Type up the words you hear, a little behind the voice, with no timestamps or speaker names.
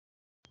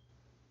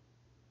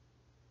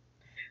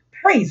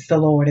Praise the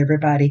Lord,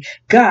 everybody.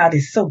 God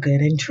is so good,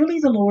 and truly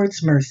the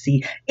Lord's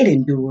mercy, it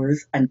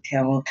endures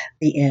until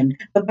the end.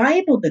 The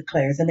Bible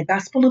declares in the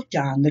Gospel of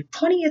John, the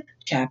 20th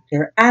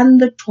chapter and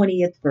the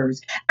 20th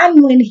verse,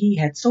 and when he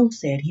had so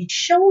said, he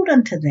showed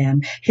unto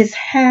them his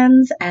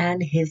hands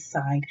and his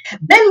side.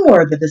 Then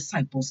were the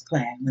disciples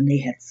glad when they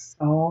had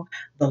saw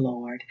the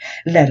Lord.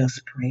 Let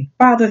us pray.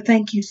 Father,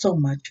 thank you so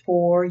much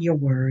for your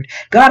word.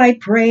 God, I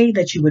pray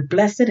that you would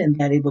bless it and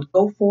that it would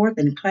go forth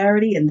in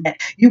clarity and that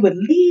you would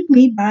lead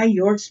me by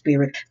your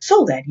spirit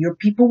so that your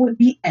people would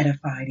be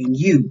edified and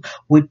you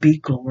would be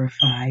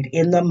glorified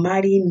in the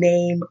mighty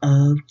name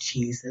of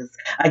Jesus.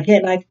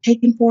 Again, I've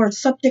taken for a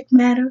subject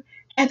matter.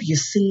 Have you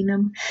seen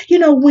them? You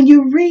know, when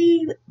you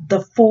read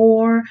the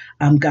four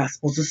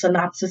Gospels, the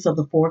synopsis of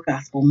the four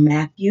Gospels,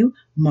 Matthew,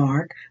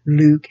 Mark,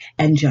 Luke,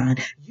 and John,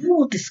 you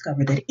will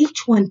discover that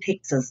each one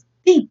takes us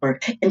deeper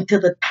into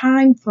the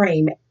time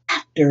frame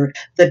after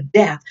the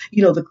death,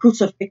 the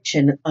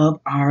crucifixion of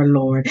our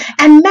Lord.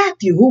 And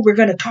Matthew, who we're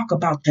going to talk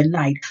about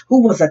tonight,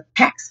 who was a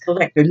tax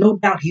collector, no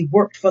doubt he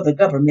worked for the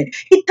government,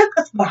 he took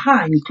us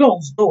behind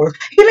closed doors.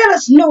 He let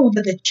us know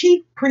that the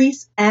chief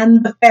priests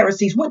and the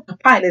Pharisees went to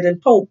Pilate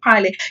and told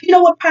Pilate, you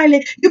know what,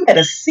 Pilate, you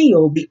better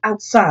seal the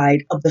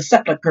outside of the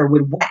sepulchre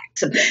with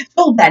wax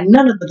so that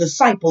none of the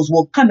disciples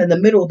will come in the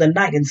middle of the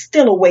night and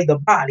steal away the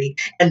body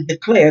and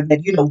declare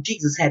that,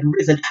 Jesus had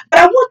risen. But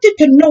I want you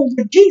to know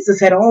that Jesus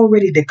had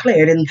already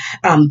declared and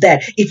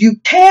that if you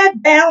tear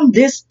down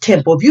this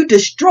temple, if you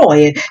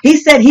destroy it, he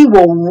said he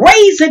will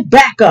raise it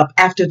back up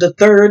after the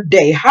third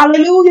day.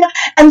 Hallelujah.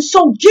 And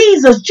so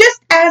Jesus,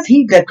 just as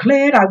he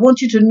declared, I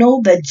want you to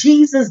know that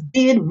Jesus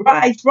did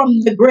rise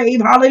from the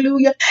grave.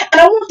 Hallelujah.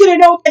 And I want you to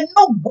know that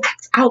no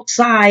wax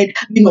outside,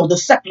 the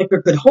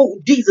sepulchre could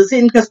hold Jesus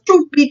in, because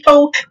truth be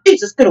told,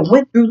 Jesus could have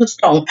went through the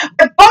stone.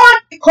 But God,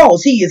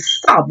 because he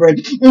is sovereign,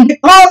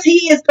 because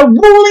he is the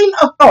ruling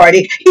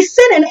authority, he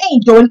sent an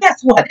angel, and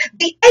guess what?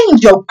 The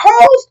angel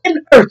caused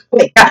an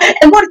earthquake.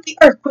 And what did the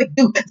earthquake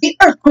do? The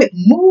earthquake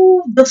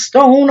moved the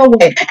stone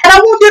away. And I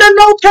want you to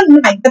know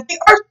tonight that the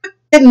earthquake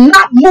did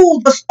not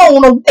move the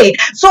stone away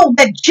so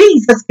that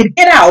Jesus could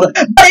get out,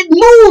 but it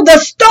moved the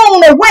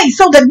stone away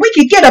so that we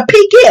could get a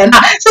peek in,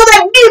 so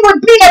that we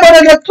would be able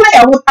to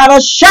declare without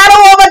a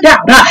shadow of a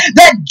doubt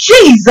that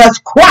Jesus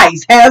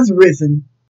Christ has risen.